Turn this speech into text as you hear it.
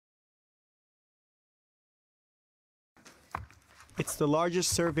It's the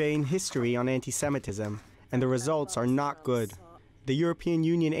largest survey in history on anti-Semitism, and the results are not good. The European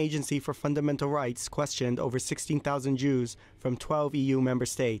Union Agency for Fundamental Rights questioned over 16,000 Jews from 12 EU member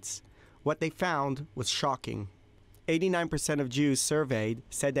states. What they found was shocking. 89% of Jews surveyed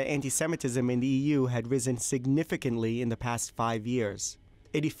said that anti-Semitism in the EU had risen significantly in the past 5 years.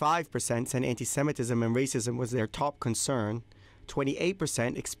 85% said anti-Semitism and racism was their top concern.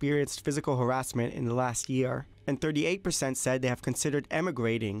 28% experienced physical harassment in the last year, and 38% said they have considered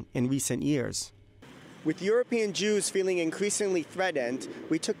emigrating in recent years. With European Jews feeling increasingly threatened,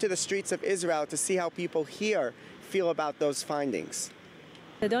 we took to the streets of Israel to see how people here feel about those findings.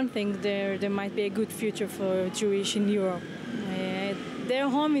 I don't think there might be a good future for Jewish in Europe. Their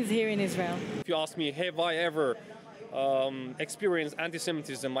home is here in Israel. If you ask me, have I ever experienced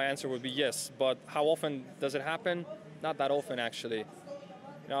anti-Semitism, my answer would be yes. But how often does it happen? Not that often, actually.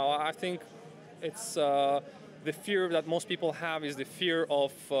 Now, I think it's the fear that most people have is the fear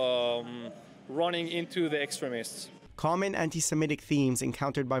of running into the extremists. Common anti-Semitic themes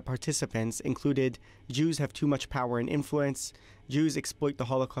encountered by participants included Jews have too much power and influence, Jews exploit the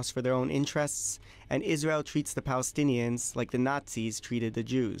Holocaust for their own interests, and Israel treats the Palestinians like the Nazis treated the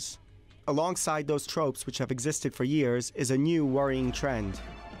Jews. Alongside those tropes which have existed for years is a new worrying trend: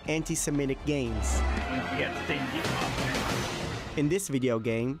 anti-Semitic games. In this video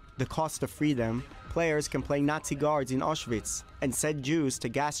game, The Cost of Freedom, players can play Nazi guards in Auschwitz and send Jews to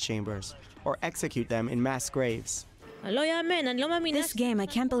gas chambers or execute them in mass graves. This game, I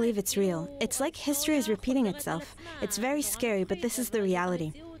can't believe it's real. It's like history is repeating itself. It's very scary, but this is the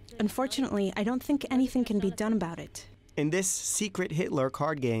reality. Unfortunately, I don't think anything can be done about it. In this secret Hitler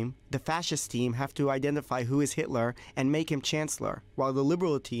card game, the fascist team have to identify who is Hitler and make him chancellor, while the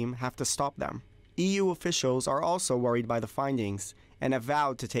liberal team have to stop them. EU officials are also worried by the findings and have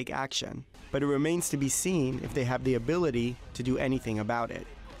vowed to take action, but it remains to be seen if they have the ability to do anything about it.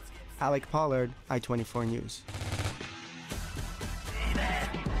 Alec Pollard, I-24 News.